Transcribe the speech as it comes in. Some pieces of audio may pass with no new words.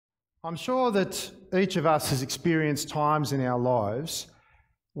I'm sure that each of us has experienced times in our lives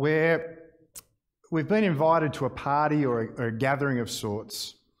where we've been invited to a party or a gathering of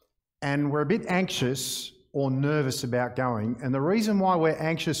sorts, and we're a bit anxious or nervous about going. And the reason why we're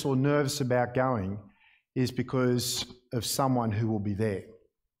anxious or nervous about going is because of someone who will be there.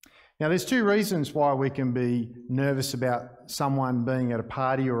 Now, there's two reasons why we can be nervous about someone being at a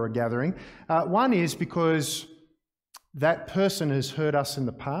party or a gathering. One is because that person has hurt us in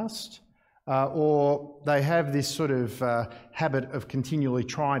the past, or they have this sort of habit of continually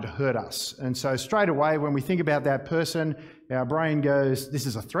trying to hurt us. And so straight away, when we think about that person, our brain goes, this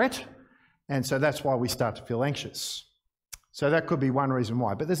is a threat. And so that's why we start to feel anxious. So that could be one reason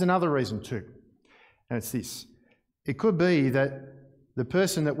why. But there's another reason too, and it's this. It could be that the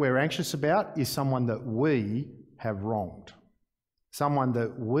person that we're anxious about is someone that we have wronged, someone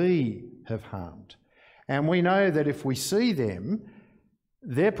that we have harmed. And we know that if we see them,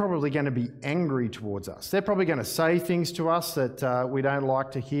 they're probably going to be angry towards us. They're probably going to say things to us that we don't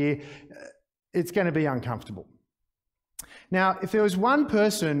like to hear. It's going to be uncomfortable. Now, if there was one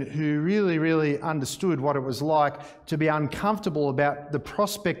person who really, really understood what it was like to be uncomfortable about the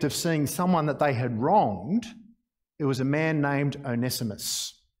prospect of seeing someone that they had wronged, it was a man named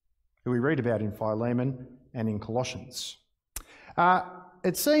Onesimus, who we read about in Philemon and in Colossians.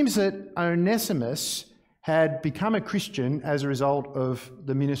 It seems that Onesimus had become a Christian as a result of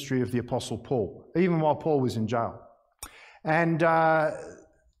the ministry of the Apostle Paul, even while Paul was in jail. And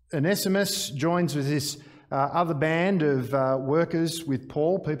Onesimus joins with this other band of workers with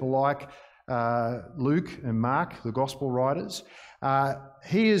Paul, people like Luke and Mark, the gospel writers.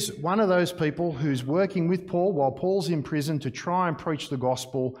 He is one of those people who's working with Paul while Paul's in prison to try and preach the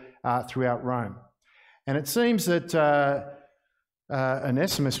gospel throughout Rome. And it seems that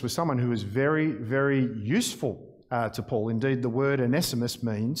Onesimus was someone who was very, very useful to Paul. Indeed, the word Onesimus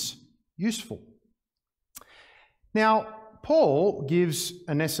means useful. Now, Paul gives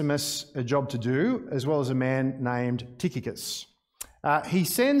Onesimus a job to do, as well as a man named Tychicus. He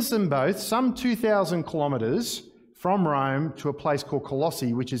sends them both some 2,000 kilometres from Rome to a place called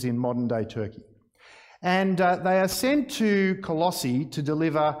Colossae, which is in modern-day Turkey. And they are sent to Colossae to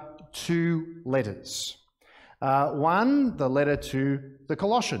deliver two letters. One, the letter to the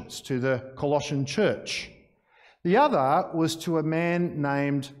Colossians, to the Colossian church. The other was to a man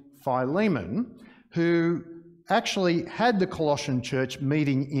named Philemon, who actually had the Colossian church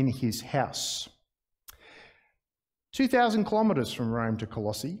meeting in his house. 2,000 kilometres from Rome to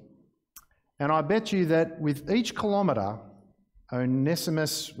Colossae. And I bet you that with each kilometre,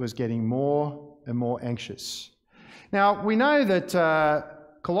 Onesimus was getting more and more anxious. Now, we know that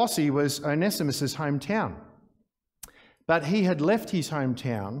Colossae was Onesimus's hometown, but he had left his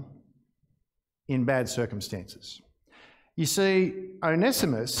hometown in bad circumstances. You see,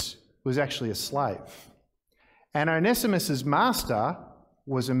 Onesimus was actually a slave, and Onesimus's master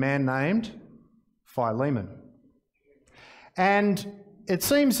was a man named Philemon. And it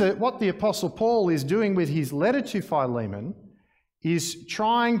seems that what the Apostle Paul is doing with his letter to Philemon is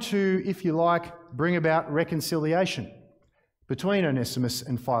trying to, if you like, bring about reconciliation between Onesimus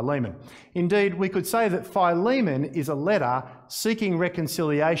and Philemon. Indeed, we could say that Philemon is a letter seeking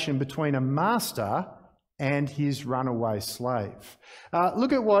reconciliation between a master and his runaway slave.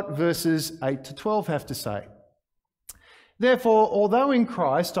 Look at what verses 8 to 12 have to say. Therefore, although in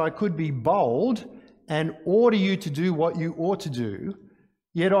Christ I could be bold and order you to do what you ought to do,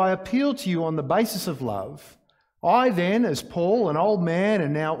 yet I appeal to you on the basis of love. I then, as Paul, an old man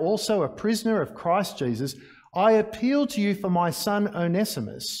and now also a prisoner of Christ Jesus, I appeal to you for my son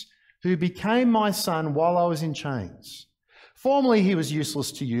Onesimus, who became my son while I was in chains. Formerly he was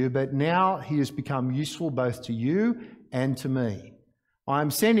useless to you, but now he has become useful both to you and to me. I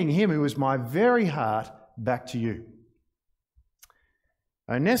am sending him, who is my very heart, back to you.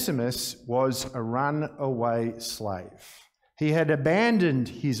 Onesimus was a runaway slave. He had abandoned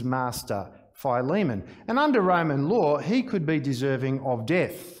his master, Philemon, and under Roman law, he could be deserving of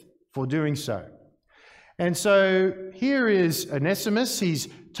death for doing so. And so here is Onesimus. He's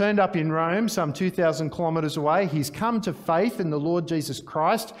turned up in Rome, some 2,000 kilometres away. He's come to faith in the Lord Jesus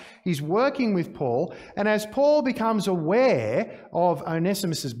Christ. He's working with Paul. And as Paul becomes aware of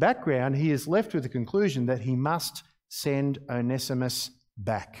Onesimus's background, he is left with the conclusion that he must send Onesimus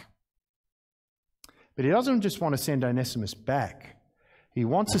back. But he doesn't just want to send Onesimus back. He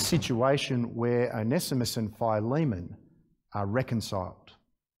wants a situation where Onesimus and Philemon are reconciled,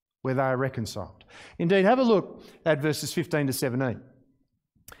 where they are reconciled. Indeed, have a look at verses 15 to 17.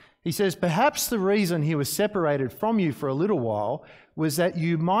 He says, perhaps the reason he was separated from you for a little while was that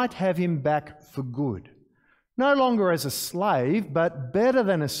you might have him back for good, no longer as a slave, but better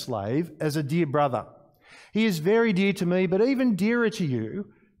than a slave, as a dear brother. He is very dear to me, but even dearer to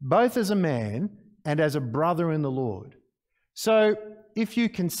you, both as a man and as a brother in the Lord. So if you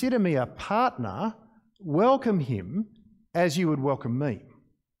consider me a partner, welcome him as you would welcome me.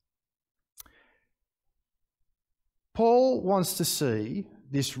 Paul wants to see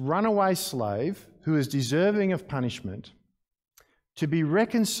this runaway slave who is deserving of punishment to be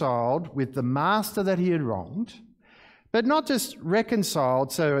reconciled with the master that he had wronged, but not just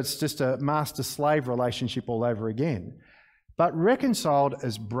reconciled so it's just a master-slave relationship all over again, but reconciled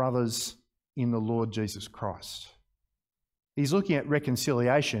as brothers in the Lord Jesus Christ. He's looking at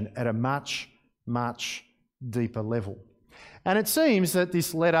reconciliation at a much, much deeper level. And it seems that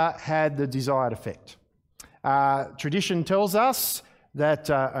this letter had the desired effect. Tradition tells us that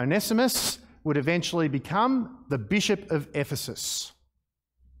Onesimus would eventually become the Bishop of Ephesus.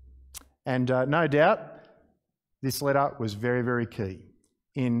 And no doubt, this letter was very, very key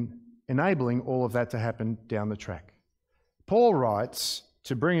in enabling all of that to happen down the track. Paul writes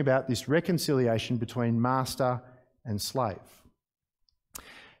to bring about this reconciliation between master and slave.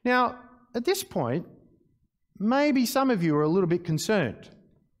 Now, at this point, maybe some of you are a little bit concerned.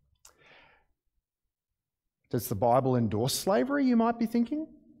 Does the Bible endorse slavery, you might be thinking?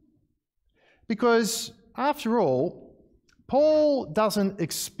 Because, after all, Paul doesn't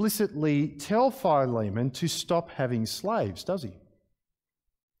explicitly tell Philemon to stop having slaves, does he?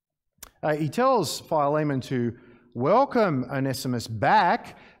 He tells Philemon to welcome Onesimus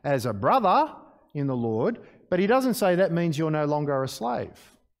back as a brother in the Lord, but he doesn't say that means you're no longer a slave.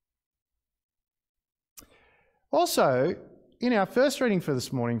 Also, in our first reading for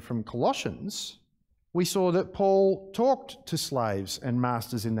this morning from Colossians, we saw that Paul talked to slaves and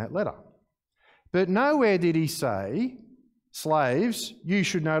masters in that letter. But nowhere did he say, slaves, you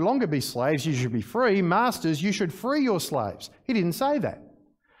should no longer be slaves, you should be free. Masters, you should free your slaves. He didn't say that.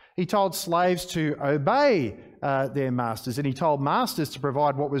 He told slaves to obey their masters, and he told masters to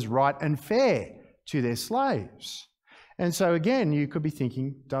provide what was right and fair to their slaves. And so again, you could be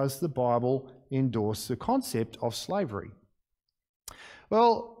thinking, does the Bible endorse the concept of slavery?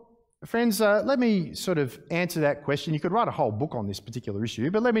 Well, friends, let me sort of answer that question. You could write a whole book on this particular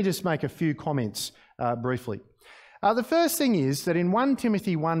issue, but let me just make a few comments briefly. The first thing is that in 1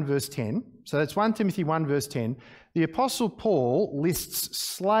 Timothy 1 verse 10, so that's 1 Timothy 1 verse 10, the Apostle Paul lists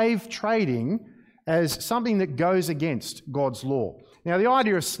slave trading as something that goes against God's law. Now, the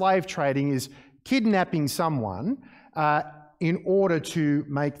idea of slave trading is kidnapping someone in order to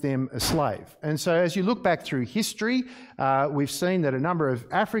make them a slave. And so as you look back through history, we've seen that a number of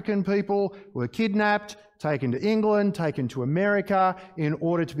African people were kidnapped, taken to England, taken to America in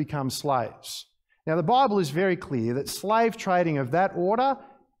order to become slaves. Now, the Bible is very clear that slave trading of that order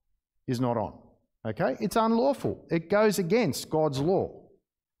is not on. Okay? It's unlawful. It goes against God's law.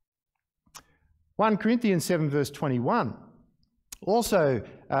 1 Corinthians 7 verse 21 also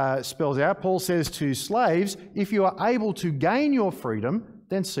spells out, Paul says to slaves, if you are able to gain your freedom,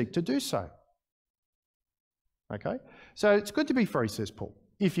 then seek to do so. Okay? So it's good to be free, says Paul,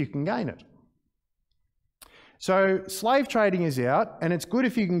 if you can gain it. So slave trading is out, and it's good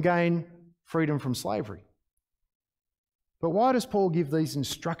if you can gain freedom from slavery. But why does Paul give these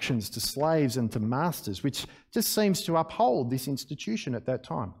instructions to slaves and to masters, which just seems to uphold this institution at that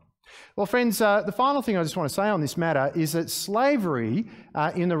time? Well, friends, the final thing I just want to say on this matter is that slavery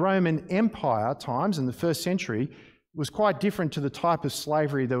in the Roman Empire times in the first century was quite different to the type of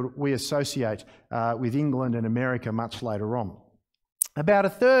slavery that we associate with England and America much later on. About a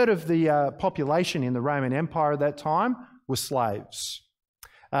third of the population in the Roman Empire at that time were slaves.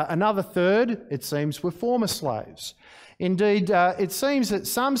 Another third, it seems, were former slaves. Indeed, it seems that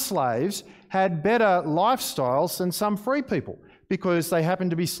some slaves had better lifestyles than some free people because they happened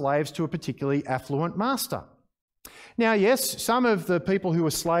to be slaves to a particularly affluent master. Now, yes, some of the people who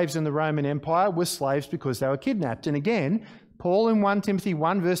were slaves in the Roman Empire were slaves because they were kidnapped. And again, Paul in 1 Timothy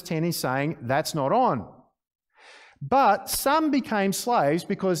 1 verse 10 is saying that's not on. But some became slaves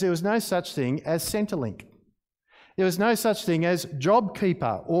because there was no such thing as Centrelink. There was no such thing as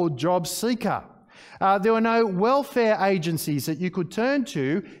JobKeeper or Job Seeker. There were no welfare agencies that you could turn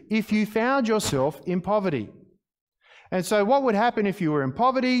to if you found yourself in poverty. And so what would happen if you were in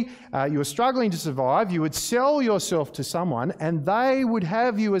poverty, you were struggling to survive, you would sell yourself to someone and they would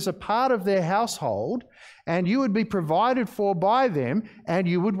have you as a part of their household and you would be provided for by them and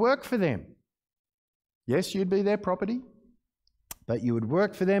you would work for them. Yes, you'd be their property, but you would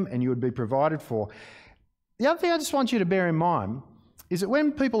work for them and you would be provided for. The other thing I just want you to bear in mind is that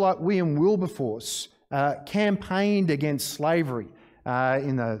when people like William Wilberforce campaigned against slavery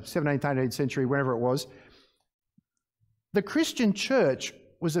in the 17th, 18th century, whenever it was, the Christian church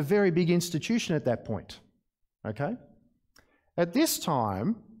was a very big institution at that point, okay? At this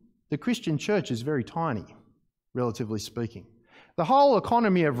time, the Christian church is very tiny, relatively speaking. The whole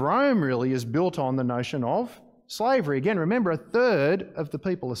economy of Rome really is built on the notion of slavery. Again, remember, a third of the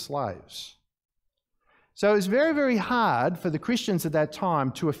people are slaves. So it was very, very hard for the Christians at that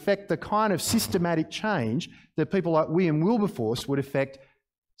time to effect the kind of systematic change that people like William Wilberforce would effect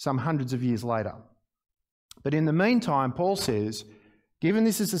some hundreds of years later. But in the meantime, Paul says, given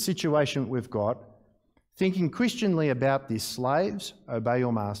this is the situation we've got, thinking Christianly about this, slaves, obey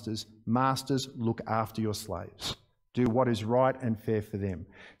your masters. Masters, look after your slaves. Do what is right and fair for them.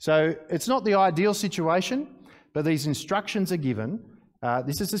 So it's not the ideal situation, but these instructions are given.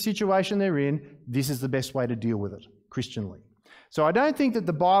 This is the situation they're in. This is the best way to deal with it, Christianly. So I don't think that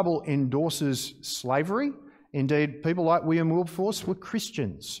the Bible endorses slavery. Indeed, people like William Wilberforce were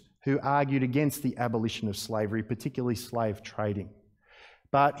Christians who argued against the abolition of slavery, particularly slave trading.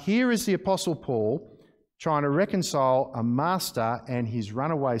 But here is the Apostle Paul trying to reconcile a master and his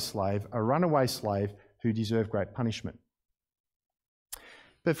runaway slave, a runaway slave who deserved great punishment.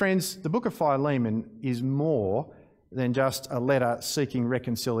 But friends, the book of Philemon is more than just a letter seeking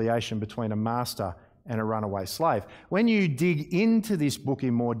reconciliation between a master and a runaway slave. When you dig into this book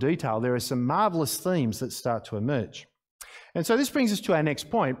in more detail, there are some marvellous themes that start to emerge. And so this brings us to our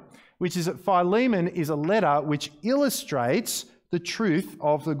next point, which is that Philemon is a letter which illustrates the truth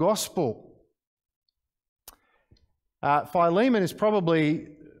of the gospel. Philemon is probably,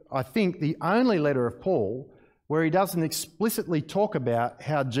 I think, the only letter of Paul where he doesn't explicitly talk about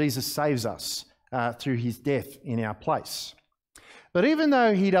how Jesus saves us through his death in our place. But even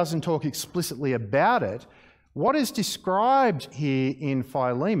though he doesn't talk explicitly about it, what is described here in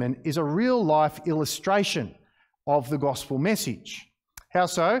Philemon is a real-life illustration of the gospel message. How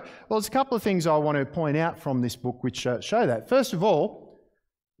so? Well, there's a couple of things I want to point out from this book which show that. First of all,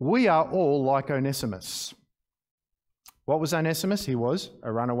 we are all like Onesimus. What was Onesimus? He was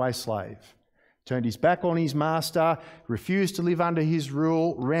a runaway slave. Turned his back on his master, refused to live under his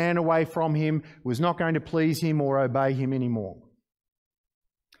rule, ran away from him, was not going to please him or obey him anymore.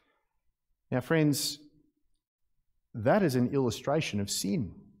 Now, friends, that is an illustration of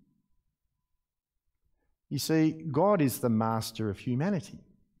sin. You see, God is the master of humanity.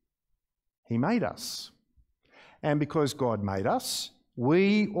 He made us. And because God made us,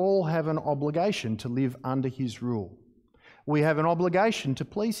 we all have an obligation to live under his rule. We have an obligation to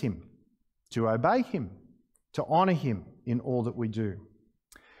please him, to obey him, to honour him in all that we do.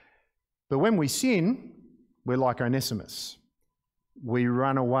 But when we sin, we're like Onesimus. We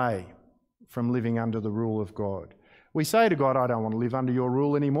run away from living under the rule of God. We say to God, I don't want to live under your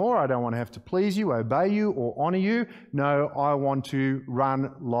rule anymore. I don't want to have to please you, obey you, or honour you. No, I want to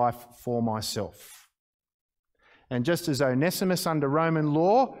run life for myself. And just as Onesimus under Roman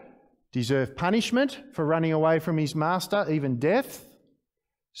law deserved punishment for running away from his master, even death,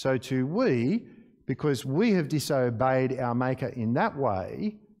 so too we, because we have disobeyed our Maker in that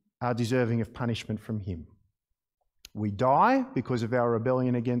way, are deserving of punishment from him. We die because of our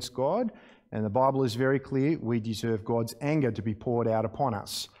rebellion against God, and the Bible is very clear, we deserve God's anger to be poured out upon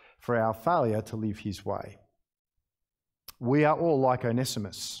us for our failure to live his way. We are all like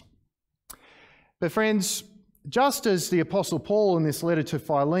Onesimus. But friends, just as the Apostle Paul in this letter to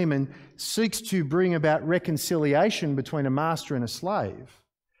Philemon seeks to bring about reconciliation between a master and a slave,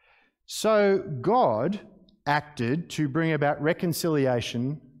 so God acted to bring about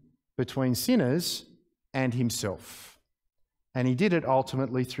reconciliation between sinners and himself. And he did it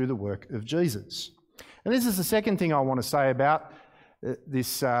ultimately through the work of Jesus. And this is the second thing I want to say about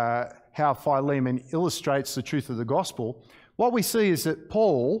this, how Philemon illustrates the truth of the gospel. What we see is that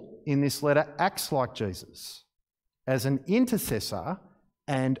Paul, in this letter, acts like Jesus as an intercessor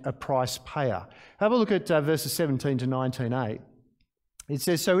and a price payer. Have a look at verses 17 to 19a. It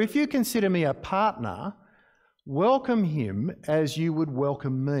says, so if you consider me a partner, welcome him as you would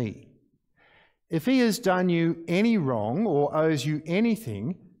welcome me. If he has done you any wrong or owes you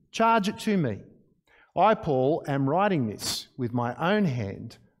anything, charge it to me. I, Paul, am writing this with my own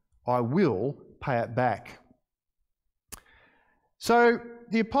hand. I will pay it back. So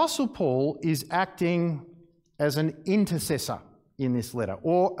the Apostle Paul is acting as an intercessor in this letter,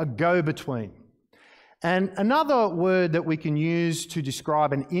 or a go-between. And another word that we can use to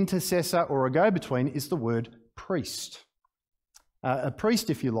describe an intercessor or a go-between is the word priest. A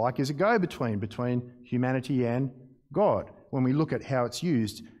priest, if you like, is a go-between between humanity and God when we look at how it's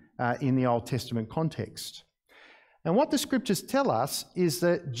used in the Old Testament context. And what the scriptures tell us is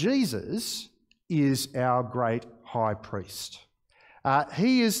that Jesus is our great high priest.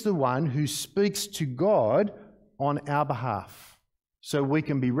 He is the one who speaks to God on our behalf so we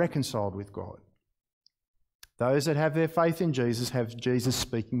can be reconciled with God. Those that have their faith in Jesus have Jesus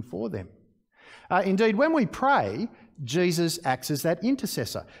speaking for them. Indeed, when we pray, Jesus acts as that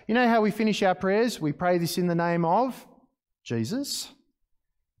intercessor. You know how we finish our prayers? We pray this in the name of Jesus.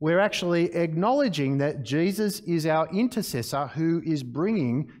 We're actually acknowledging that Jesus is our intercessor who is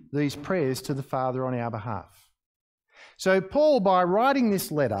bringing these prayers to the Father on our behalf. So Paul, by writing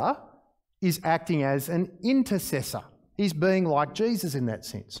this letter, is acting as an intercessor. He's being like Jesus in that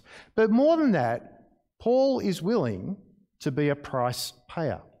sense. But more than that, Paul is willing to be a price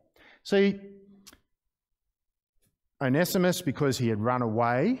payer. See, Onesimus, because he had run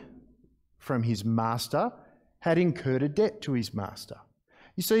away from his master, had incurred a debt to his master.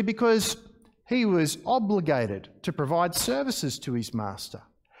 You see, because he was obligated to provide services to his master,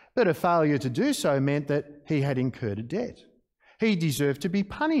 but a failure to do so meant that he had incurred a debt. He deserved to be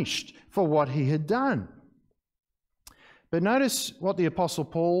punished for what he had done. But notice what the Apostle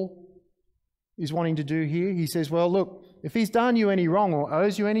Paul is wanting to do here. He says, well, look, if he's done you any wrong or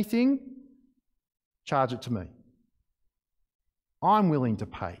owes you anything, charge it to me. I'm willing to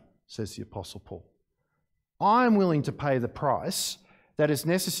pay, says the Apostle Paul. I'm willing to pay the price that is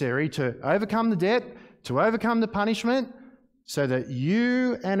necessary to overcome the debt, to overcome the punishment, so that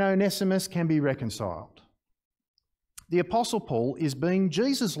you and Onesimus can be reconciled. The Apostle Paul is being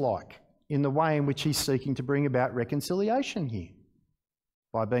Jesus-like in the way in which he's seeking to bring about reconciliation here,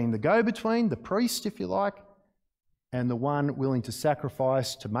 by being the go-between, the priest, if you like, and the one willing to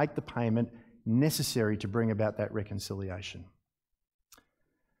sacrifice to make the payment necessary to bring about that reconciliation.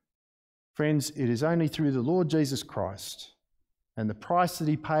 Friends, it is only through the Lord Jesus Christ and the price that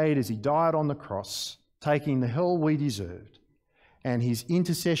he paid as he died on the cross, taking the hell we deserved, and his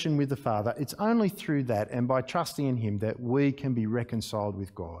intercession with the Father, it's only through that and by trusting in him that we can be reconciled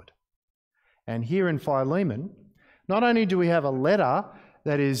with God. And here in Philemon, not only do we have a letter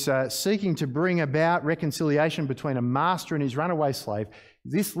that is seeking to bring about reconciliation between a master and his runaway slave,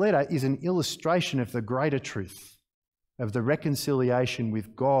 this letter is an illustration of the greater truth of the reconciliation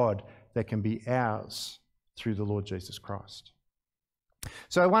with God that can be ours through the Lord Jesus Christ.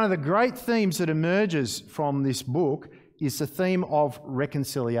 So one of the great themes that emerges from this book is the theme of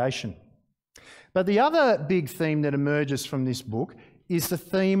reconciliation. But the other big theme that emerges from this book is the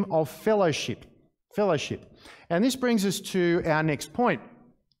theme of fellowship. Fellowship. And this brings us to our next point,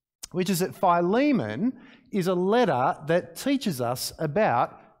 which is that Philemon is a letter that teaches us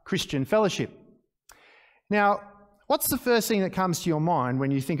about Christian fellowship. Now, what's the first thing that comes to your mind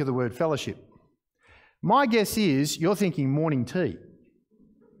when you think of the word fellowship? My guess is you're thinking morning tea,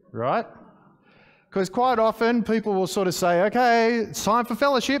 right? Because quite often people will sort of say, okay, it's time for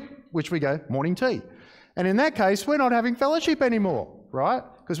fellowship, which we go, morning tea. And in that case, we're not having fellowship anymore, right?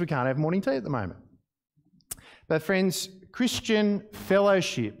 Because we can't have morning tea at the moment. But friends, Christian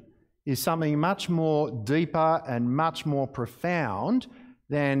fellowship is something much more deeper and much more profound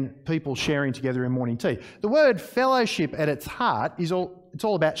than people sharing together in morning tea. The word fellowship at its heart is it's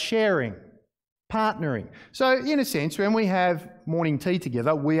all about sharing, partnering. So in a sense, when we have morning tea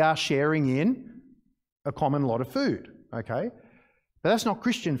together, we are sharing in a common lot of food, okay? But that's not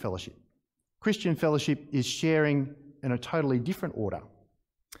Christian fellowship. Christian fellowship is sharing in a totally different order.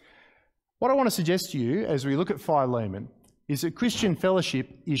 What I want to suggest to you as we look at Philemon is that Christian fellowship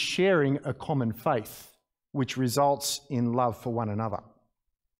is sharing a common faith, which results in love for one another.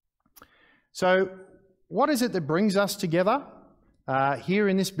 So what is it that brings us together here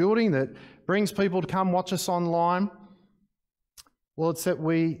in this building, that brings people to come watch us online? Well, it's that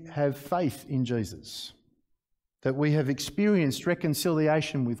we have faith in Jesus, that we have experienced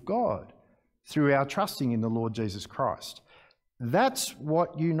reconciliation with God through our trusting in the Lord Jesus Christ. That's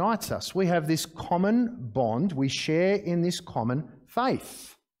what unites us. We have this common bond. We share in this common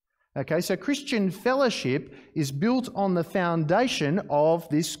faith. Okay, so Christian fellowship is built on the foundation of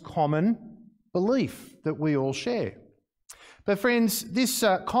this common belief that we all share. But friends, this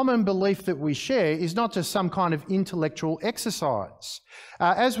common belief that we share is not just some kind of intellectual exercise.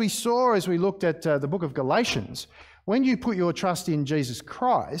 As we saw as we looked at the book of Galatians, when you put your trust in Jesus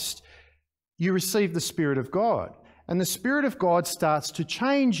Christ, you receive the Spirit of God. And the Spirit of God starts to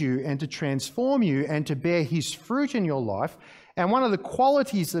change you and to transform you and to bear his fruit in your life. And one of the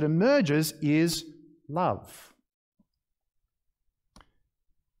qualities that emerges is love.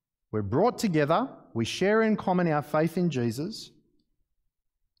 We're brought together, we share in common our faith in Jesus,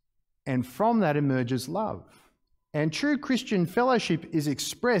 and from that emerges love. And true Christian fellowship is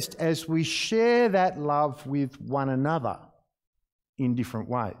expressed as we share that love with one another in different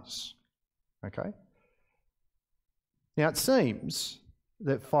ways. Okay? Now it seems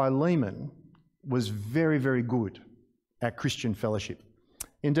that Philemon was very, very good at Christian fellowship.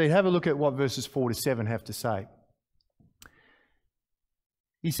 Indeed, have a look at what verses 4 to 7 have to say.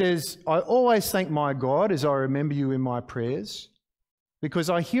 He says, "I always thank my God as I remember you in my prayers, because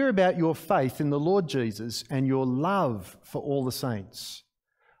I hear about your faith in the Lord Jesus and your love for all the saints.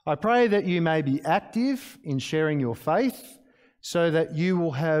 I pray that you may be active in sharing your faith, so that you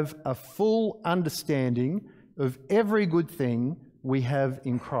will have a full understanding of every good thing we have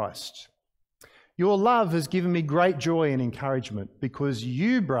in Christ. Your love has given me great joy and encouragement, because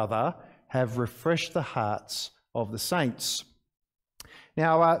you, brother, have refreshed the hearts of the saints."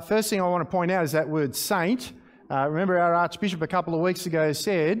 Now, first thing I want to point out is that word saint. Remember our Archbishop a couple of weeks ago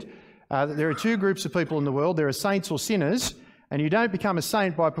said that there are two groups of people in the world. There are saints or sinners, and you don't become a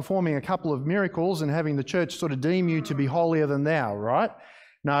saint by performing a couple of miracles and having the church sort of deem you to be holier than thou, right?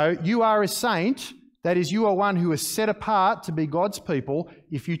 No, you are a saint. That is, you are one who is set apart to be God's people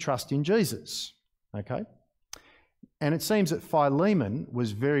if you trust in Jesus. Okay? And it seems that Philemon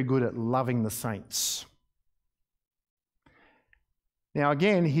was very good at loving the saints. Now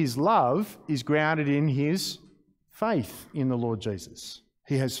again, his love is grounded in his faith in the Lord Jesus.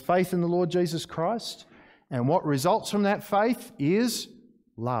 He has faith in the Lord Jesus Christ, and what results from that faith is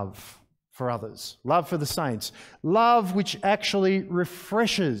love for others, love for the saints, love which actually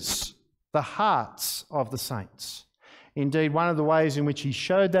refreshes the hearts of the saints. Indeed, one of the ways in which he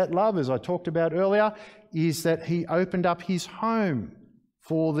showed that love, as I talked about earlier, is that he opened up his home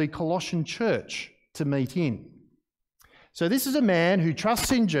for the Colossian church to meet in. So this is a man who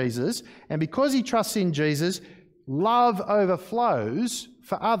trusts in Jesus, and because he trusts in Jesus, love overflows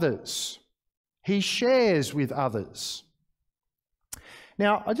for others. He shares with others.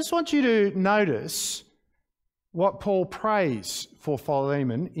 Now, I just want you to notice what Paul prays for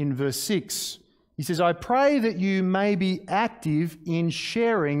Philemon in verse 6. He says, "I pray that you may be active in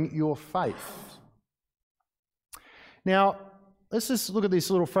sharing your faith." Now, let's just look at this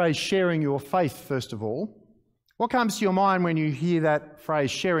little phrase, sharing your faith, first of all. What comes to your mind when you hear that phrase,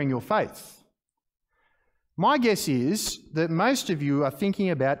 sharing your faith? My guess is that most of you are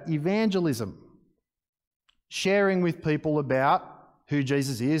thinking about evangelism, sharing with people about who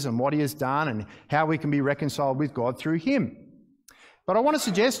Jesus is and what he has done and how we can be reconciled with God through him. But I want to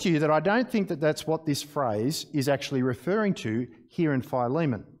suggest to you that I don't think that that's what this phrase is actually referring to here in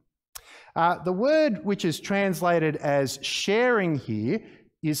Philemon. The word which is translated as sharing here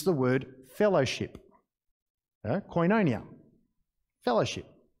is the word fellowship. Koinonia, fellowship.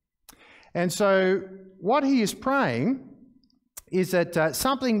 And so what he is praying is that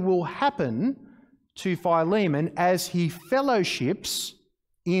something will happen to Philemon as he fellowships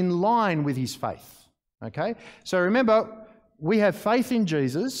in line with his faith. Okay? So remember, we have faith in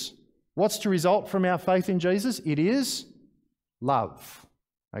Jesus. What's to result from our faith in Jesus? It is love.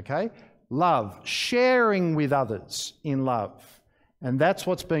 Okay? Love, sharing with others in love. And that's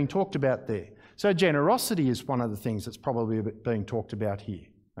what's being talked about there. So generosity is one of the things that's probably being talked about here.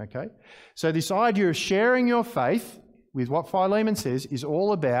 Okay? So this idea of sharing your faith with what Philemon says is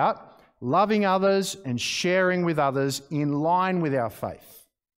all about loving others and sharing with others in line with our faith.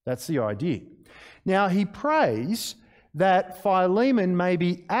 That's the idea. Now he prays that Philemon may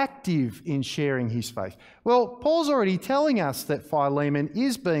be active in sharing his faith. Well, Paul's already telling us that Philemon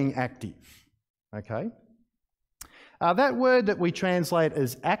is being active. Okay? That word that we translate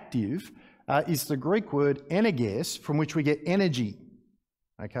as active is the Greek word energes, from which we get energy.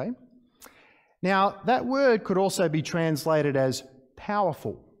 Okay? Now, that word could also be translated as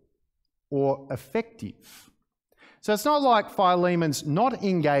powerful or effective. So it's not like Philemon's not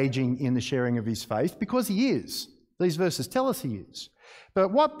engaging in the sharing of his faith, because he is. These verses tell us he is. But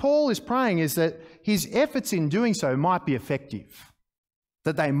what Paul is praying is that his efforts in doing so might be effective,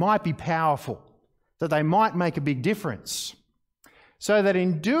 that they might be powerful, that they might make a big difference, so that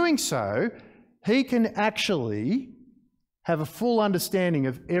in doing so, he can actually have a full understanding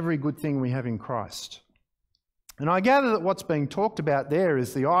of every good thing we have in Christ. And I gather that what's being talked about there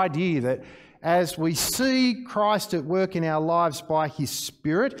is the idea that as we see Christ at work in our lives by his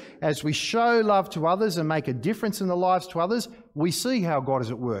Spirit, as we show love to others and make a difference in the lives to others, we see how God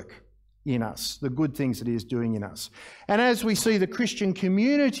is at work in us, the good things that he is doing in us. And as we see the Christian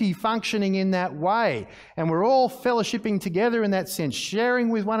community functioning in that way, and we're all fellowshipping together in that sense, sharing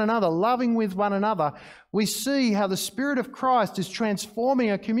with one another, loving with one another, we see how the Spirit of Christ is transforming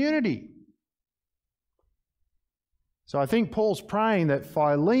a community. So I think Paul's praying that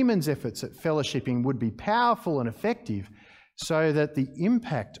Philemon's efforts at fellowshipping would be powerful and effective, so that the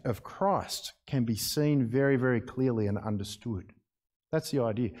impact of Christ can be seen very, very clearly and understood. That's the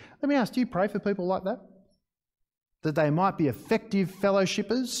idea. Let me ask, do you pray for people like that? That they might be effective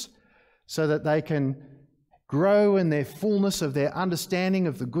fellowshippers, so that they can grow in their fullness of their understanding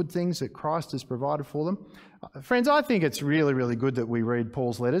of the good things that Christ has provided for them. Friends, I think it's really, really good that we read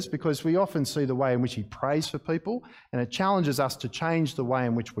Paul's letters, because we often see the way in which he prays for people, and it challenges us to change the way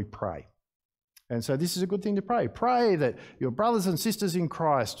in which we pray. And so this is a good thing to pray. Pray that your brothers and sisters in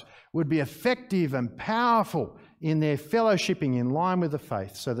Christ would be effective and powerful in their fellowshipping in line with the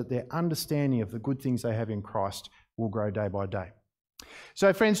faith, so that their understanding of the good things they have in Christ will grow day by day.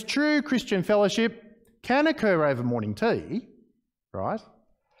 So friends, true Christian fellowship can occur over morning tea, right?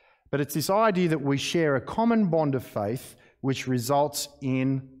 But it's this idea that we share a common bond of faith which results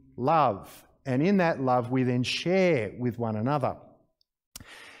in love. And in that love, we then share with one another.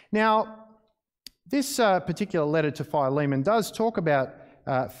 Now, this particular letter to Philemon does talk about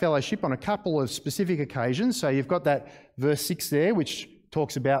fellowship on a couple of specific occasions. So you've got that verse 6 there, which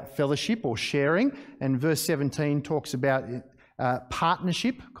talks about fellowship or sharing, and verse 17 talks about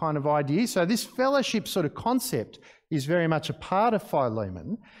partnership kind of idea. So this fellowship sort of concept is very much a part of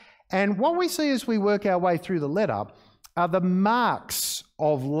Philemon. And what we see as we work our way through the letter are the marks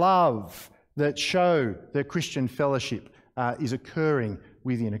of love that show that Christian fellowship is occurring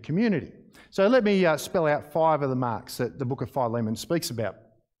within a community. So let me spell out 5 of the marks that the book of Philemon speaks about.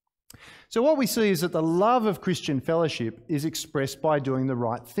 So what we see is that the love of Christian fellowship is expressed by doing the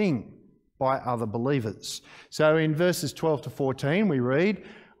right thing by other believers. So in verses 12 to 14 we read,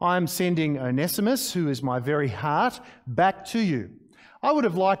 "I am sending Onesimus, who is my very heart, back to you. I would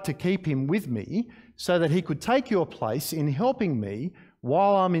have liked to keep him with me so that he could take your place in helping me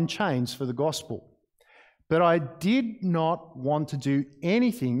while I'm in chains for the gospel. But I did not want to do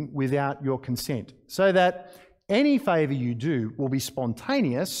anything without your consent, so that any favour you do will be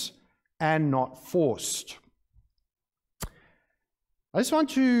spontaneous and not forced." I just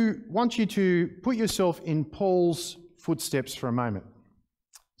want you to put yourself in Paul's footsteps for a moment.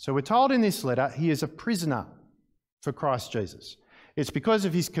 So we're told in this letter he is a prisoner for Christ Jesus. It's because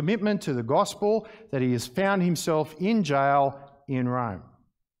of his commitment to the gospel that he has found himself in jail in Rome.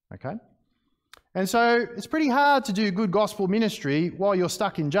 Okay? And so it's pretty hard to do good gospel ministry while you're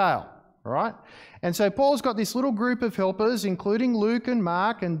stuck in jail, all right? And so Paul's got this little group of helpers, including Luke and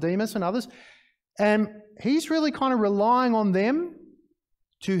Mark and Demas and others, and he's really kind of relying on them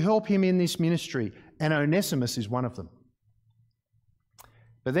to help him in this ministry, and Onesimus is one of them.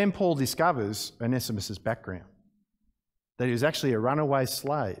 But then Paul discovers Onesimus' background, that he was actually a runaway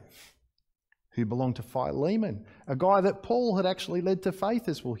slave who belonged to Philemon, a guy that Paul had actually led to faith,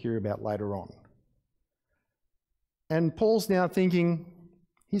 as we'll hear about later on. And Paul's now thinking,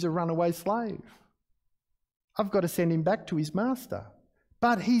 he's a runaway slave. I've got to send him back to his master.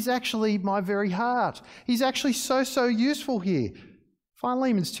 But he's actually my very heart. He's actually so useful here.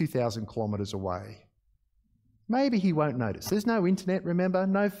 Philemon's 2,000 kilometres away. Maybe he won't notice. There's no internet, remember?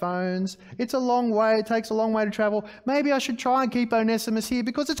 No phones. It's a long way. It takes a long way to travel. Maybe I should try and keep Onesimus here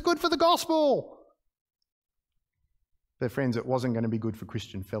because it's good for the gospel. But friends, it wasn't going to be good for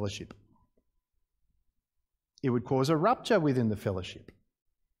Christian fellowship. It would cause a rupture within the fellowship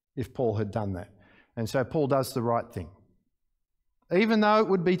if Paul had done that. And so Paul does the right thing. Even though it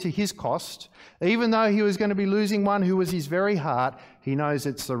would be to his cost, even though he was going to be losing one who was his very heart, he knows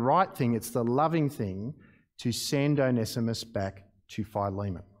it's the right thing, it's the loving thing to send Onesimus back to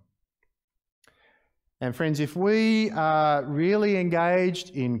Philemon. And friends, if we are really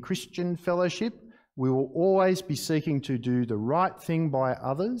engaged in Christian fellowship, we will always be seeking to do the right thing by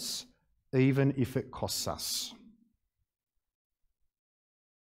others, even if it costs us.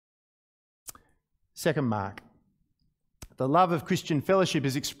 Second mark. The love of Christian fellowship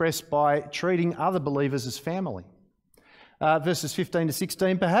is expressed by treating other believers as family. Verses 15 to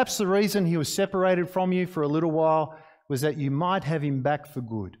 16, "Perhaps the reason he was separated from you for a little while was that you might have him back for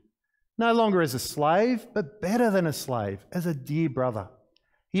good. No longer as a slave, but better than a slave, as a dear brother.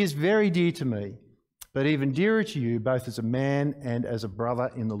 He is very dear to me, but even dearer to you, both as a man and as a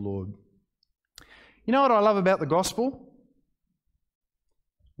brother in the Lord." You know what I love about the gospel?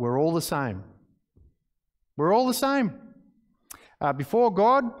 We're all the same. We're all the same. Before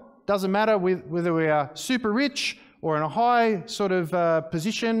God, doesn't matter whether we are super rich or in a high sort of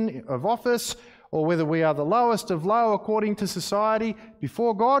position of office, or whether we are the lowest of low according to society.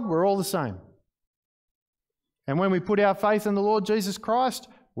 Before God, we're all the same. And when we put our faith in the Lord Jesus Christ,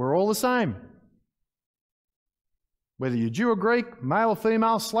 we're all the same. Whether you're Jew or Greek, male or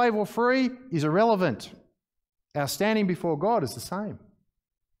female, slave or free, is irrelevant. Our standing before God is the same.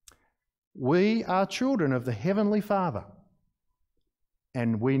 We are children of the Heavenly Father,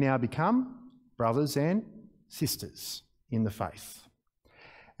 and we now become brothers and sisters in the faith.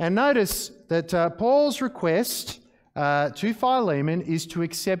 And notice that Paul's request to Philemon is to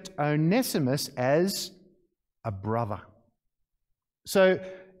accept Onesimus as a brother. So,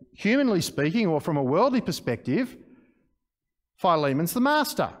 humanly speaking, or from a worldly perspective, Philemon's the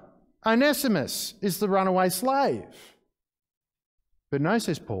master. Onesimus is the runaway slave. But no,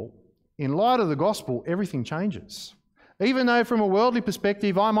 says Paul, in light of the gospel, everything changes. Even though from a worldly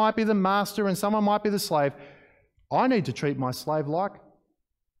perspective, I might be the master and someone might be the slave, I need to treat my slave like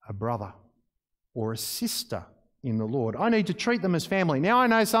a brother or a sister in the Lord. I need to treat them as family. Now, I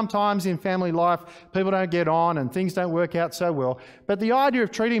know sometimes in family life, people don't get on and things don't work out so well, but the idea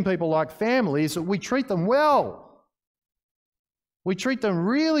of treating people like family is that we treat them well. We treat them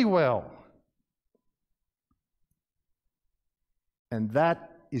really well. And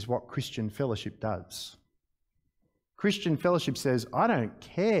that is what Christian fellowship does. Christian fellowship says, I don't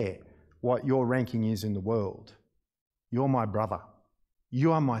care what your ranking is in the world. You're my brother.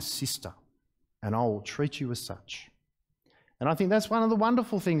 You are my sister. And I will treat you as such. And I think that's one of the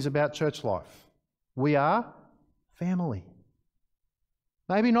wonderful things about church life. We are family.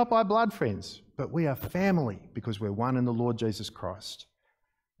 Maybe not by blood, friends, but we are family because we're one in the Lord Jesus Christ.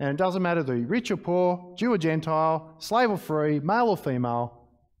 And it doesn't matter whether you're rich or poor, Jew or Gentile, slave or free, male or female,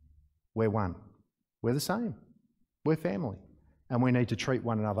 we're one. We're the same. We're family. And we need to treat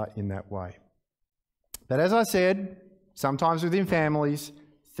one another in that way. But as I said, sometimes within families,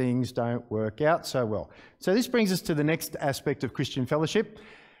 things don't work out so well. So this brings us to the next aspect of Christian fellowship,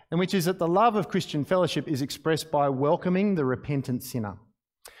 and which is that the love of Christian fellowship is expressed by welcoming the repentant sinner.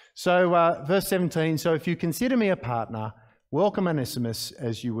 So verse 17, so if you consider me a partner, welcome Onesimus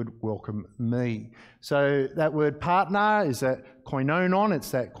as you would welcome me. So that word partner is that koinonon,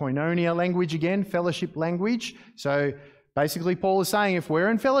 it's that koinonia language again, fellowship language. So basically Paul is saying if we're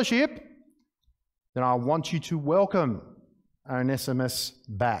in fellowship, then I want you to welcome Onesimus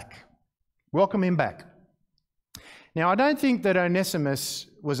back. Welcome him back. Now, I don't think that Onesimus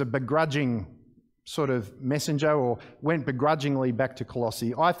was a begrudging sort of messenger or went begrudgingly back to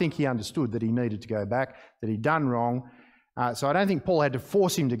Colossae. I think he understood that he needed to go back, that he'd done wrong. So I don't think Paul had to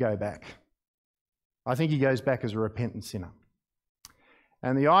force him to go back. I think he goes back as a repentant sinner.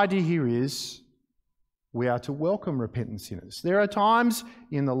 And the idea here is we are to welcome repentant sinners. There are times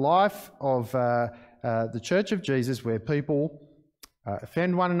in the life of the Church of Jesus where people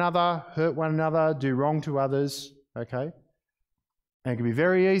offend one another, hurt one another, do wrong to others, okay? And it can be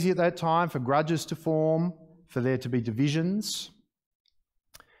very easy at that time for grudges to form, for there to be divisions.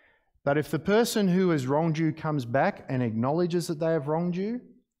 But if the person who has wronged you comes back and acknowledges that they have wronged you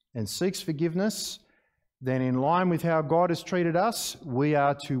and seeks forgiveness, then in line with how God has treated us, we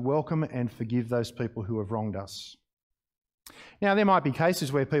are to welcome and forgive those people who have wronged us. Now, there might be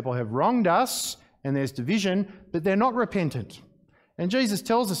cases where people have wronged us and there's division, but they're not repentant. And Jesus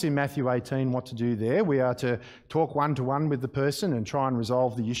tells us in Matthew 18 what to do there. We are to talk one-to-one with the person and try and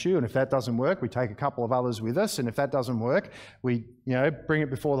resolve the issue. And if that doesn't work, we take a couple of others with us. And if that doesn't work, we bring it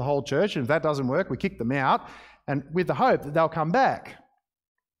before the whole church. And if that doesn't work, we kick them out, and with the hope that they'll come back.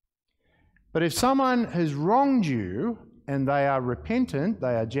 But if someone has wronged you and they are repentant,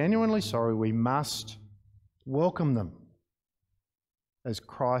 they are genuinely sorry, we must welcome them as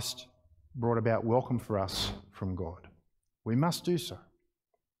Christ brought about welcome for us from God. We must do so.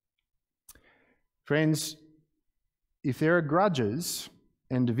 Friends, if there are grudges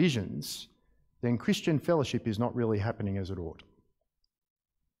and divisions, then Christian fellowship is not really happening as it ought.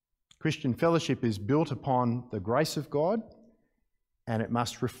 Christian fellowship is built upon the grace of God, and it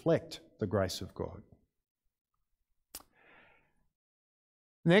must reflect the grace of God.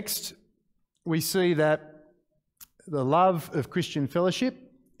 Next, we see that the love of Christian fellowship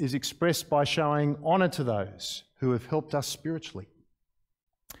is expressed by showing honour to those who have helped us spiritually.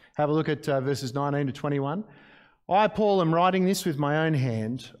 Have a look at verses 19 to 21. I, Paul, am writing this with my own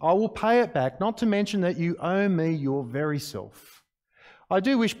hand. I will pay it back, not to mention that you owe me your very self. I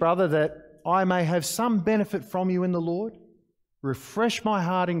do wish, brother, that I may have some benefit from you in the Lord. Refresh my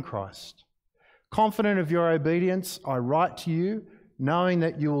heart in Christ. Confident of your obedience, I write to you, knowing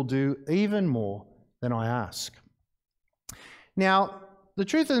that you will do even more than I ask. Now, the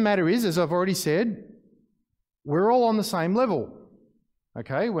truth of the matter is, as I've already said, we're all on the same level,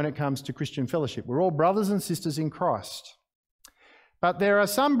 okay, when it comes to Christian fellowship. We're all brothers and sisters in Christ. But there are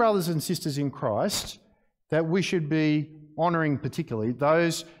some brothers and sisters in Christ that we should be honouring particularly.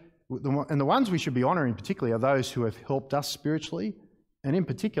 And the ones we should be honouring particularly are those who have helped us spiritually, and in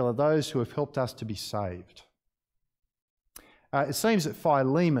particular those who have helped us to be saved. It seems that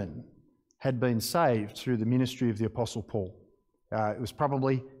Philemon had been saved through the ministry of the Apostle Paul. It was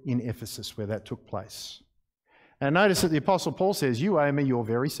probably in Ephesus where that took place. And notice that the Apostle Paul says, you owe me your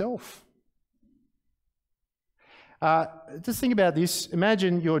very self. Just think about this.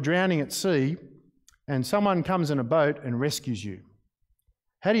 Imagine you're drowning at sea and someone comes in a boat and rescues you.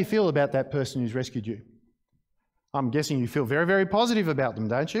 How do you feel about that person who's rescued you? I'm guessing you feel very, very positive about them,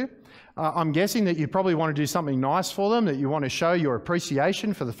 don't you? I'm guessing that you probably want to do something nice for them, that you want to show your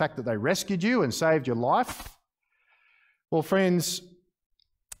appreciation for the fact that they rescued you and saved your life. Well, friends,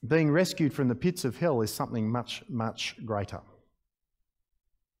 being rescued from the pits of hell is something much, much greater.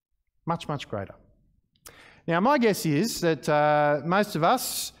 Much, much greater. Now, my guess is that most of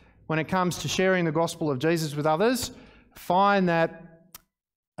us, when it comes to sharing the gospel of Jesus with others, find that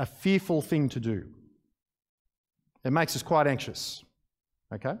a fearful thing to do. It makes us quite anxious,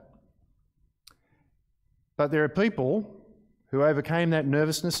 okay? But there are people who overcame that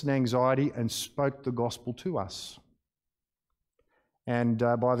nervousness and anxiety and spoke the gospel to us. And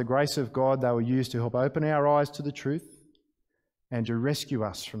by the grace of God, they were used to help open our eyes to the truth and to rescue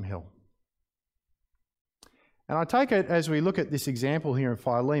us from hell. And I take it, as we look at this example here in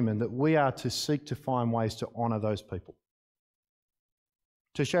Philemon, that we are to seek to find ways to honour those people,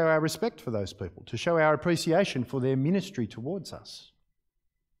 to show our respect for those people, to show our appreciation for their ministry towards us.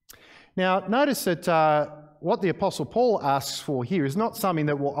 Now, notice that what the Apostle Paul asks for here is not something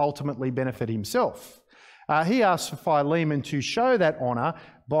that will ultimately benefit himself. He asks for Philemon to show that honour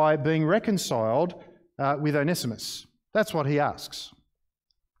by being reconciled with Onesimus. That's what he asks.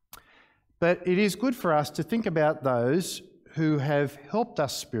 But it is good for us to think about those who have helped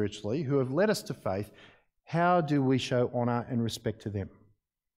us spiritually, who have led us to faith. How do we show honour and respect to them?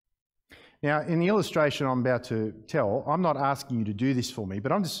 Now, in the illustration I'm about to tell, I'm not asking you to do this for me,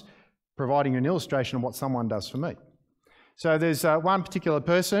 but I'm just providing an illustration of what someone does for me. So there's one particular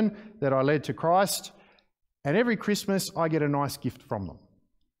person that I led to Christ, and every Christmas I get a nice gift from them.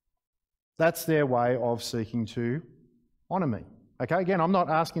 That's their way of seeking to honour me. Okay, again, I'm not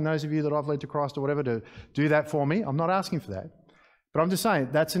asking those of you that I've led to Christ or whatever to do that for me. I'm not asking for that. But I'm just saying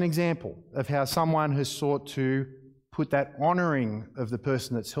that's an example of how someone has sought to put that honouring of the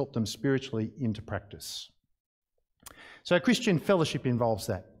person that's helped them spiritually into practice. So Christian fellowship involves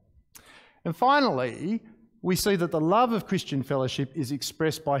that. And finally, we see that the love of Christian fellowship is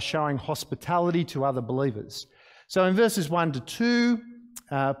expressed by showing hospitality to other believers. So in verses 1 to 2,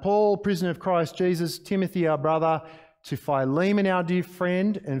 Paul, prisoner of Christ Jesus, Timothy, our brother, to Philemon, our dear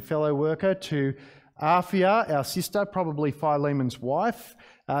friend and fellow worker, to Arphia, our sister, probably Philemon's wife,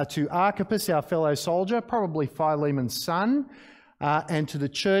 to Archippus, our fellow soldier, probably Philemon's son, and to the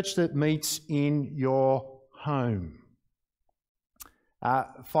church that meets in your home.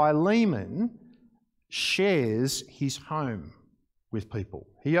 Philemon shares his home with people.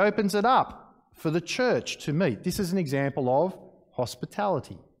 He opens it up for the church to meet. This is an example of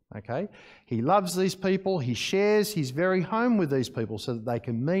hospitality, okay? He loves these people. He shares his very home with these people so that they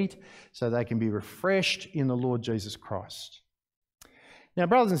can meet, so they can be refreshed in the Lord Jesus Christ. Now,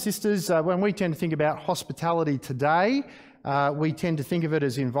 brothers and sisters, when we tend to think about hospitality today, we tend to think of it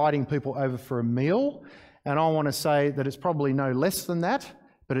as inviting people over for a meal. And I want to say that it's probably no less than that,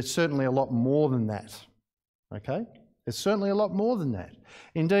 but it's certainly a lot more than that. Okay? It's certainly a lot more than that.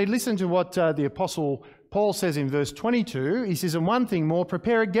 Indeed, listen to what the Apostle Paul says in verse 22. He says, "And one thing more,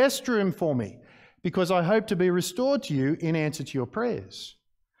 prepare a guest room for me, because I hope to be restored to you in answer to your prayers."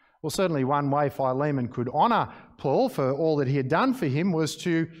 Well, certainly one way Philemon could honour Paul for all that he had done for him was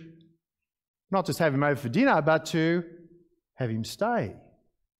to not just have him over for dinner, but to have him stay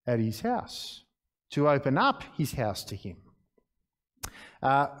at his house, to open up his house to him.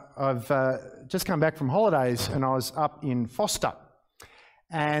 I've just come back from holidays and I was up in Foster.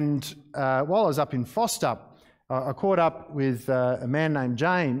 And while I was up in Foster, I caught up with a man named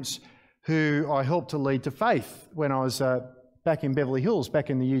James, who I helped to lead to faith when I was back in Beverly Hills,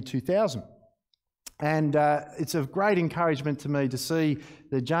 back in the year 2000. And it's of great encouragement to me to see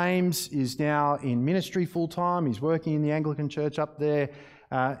that James is now in ministry full-time. He's working in the Anglican church up there,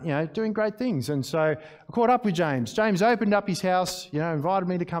 doing great things. And so I caught up with James. James opened up his house, invited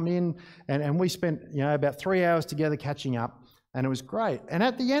me to come in, and we spent, about 3 hours together catching up, and it was great. And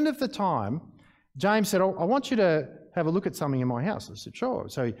at the end of the time, James said, "I want you to have a look at something in my house." I said, "Sure."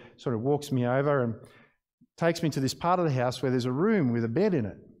 So he sort of walks me over and takes me to this part of the house where there's a room with a bed in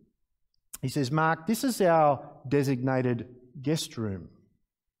it. He says, "Mark, this is our designated guest room."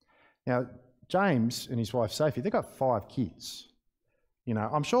 Now, James and his wife Sophie, they've got 5 kids.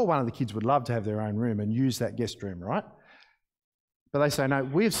 I'm sure one of the kids would love to have their own room and use that guest room, right? But they say, "No,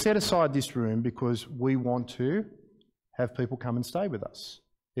 we've set aside this room because we want to have people come and stay with us.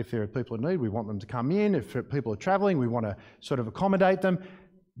 If there are people in need, we want them to come in. If people are travelling, we want to sort of accommodate them."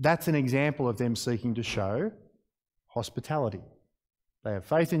 That's an example of them seeking to show hospitality. They have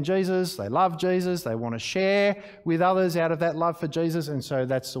faith in Jesus, they love Jesus, they want to share with others out of that love for Jesus, and so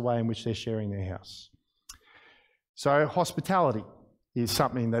that's the way in which they're sharing their house. So hospitality is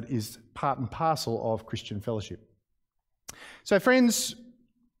something that is part and parcel of Christian fellowship. So friends,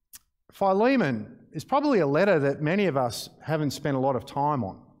 Philemon is probably a letter that many of us haven't spent a lot of time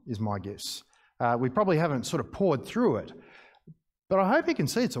on, is my guess. We probably haven't sort of poured through it. But I hope you can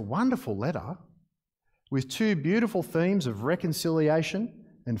see it's a wonderful letter with two beautiful themes of reconciliation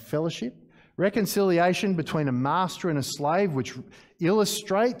and fellowship. Reconciliation between a master and a slave, which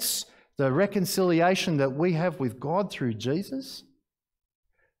illustrates the reconciliation that we have with God through Jesus.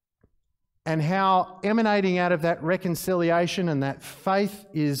 And how emanating out of that reconciliation and that faith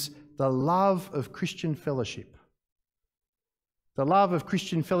is the love of Christian fellowship. The love of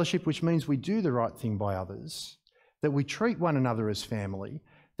Christian fellowship, which means we do the right thing by others, that we treat one another as family,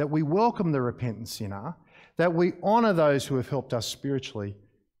 that we welcome the repentant sinner, that we honour those who have helped us spiritually,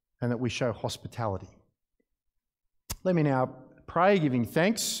 and that we show hospitality. Let me now pray, giving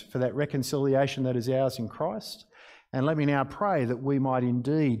thanks for that reconciliation that is ours in Christ, and let me now pray that we might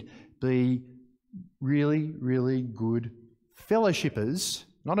indeed be really, really good fellowshippers,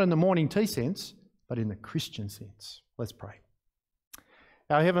 not in the morning tea sense, but in the Christian sense. Let's pray.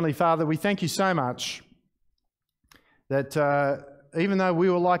 Our Heavenly Father, we thank you so much that even though we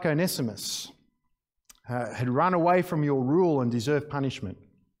were like Onesimus, had run away from your rule and deserved punishment,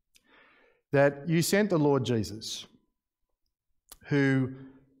 that you sent the Lord Jesus, who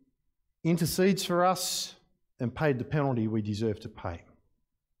intercedes for us and paid the penalty we deserve to pay.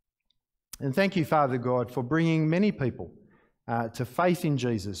 And thank you, Father God, for bringing many people to faith in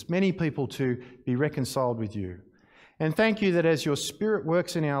Jesus, many people to be reconciled with you. And thank you that as your Spirit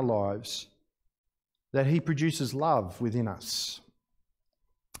works in our lives, that he produces love within us.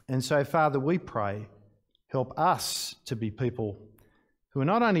 And so, Father, we pray, help us to be people who are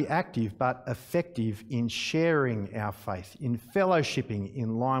not only active but effective in sharing our faith, in fellowshipping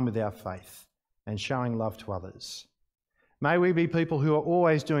in line with our faith and showing love to others. May we be people who are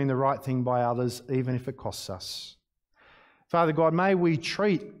always doing the right thing by others, even if it costs us. Father God, may we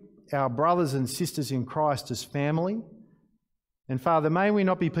treat our brothers and sisters in Christ as family. And Father, may we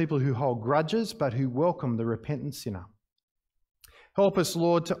not be people who hold grudges, but who welcome the repentant sinner. Help us,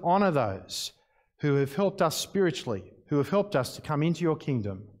 Lord, to honour those who have helped us spiritually, who have helped us to come into your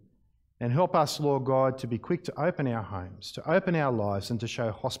kingdom. And help us, Lord God, to be quick to open our homes, to open our lives, and to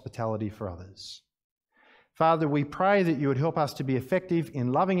show hospitality for others. Father, we pray that you would help us to be effective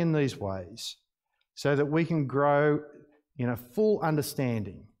in loving in these ways so that we can grow in a full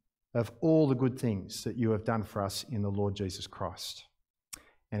understanding of all the good things that you have done for us in the Lord Jesus Christ.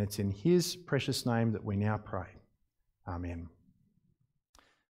 And it's in his precious name that we now pray. Amen.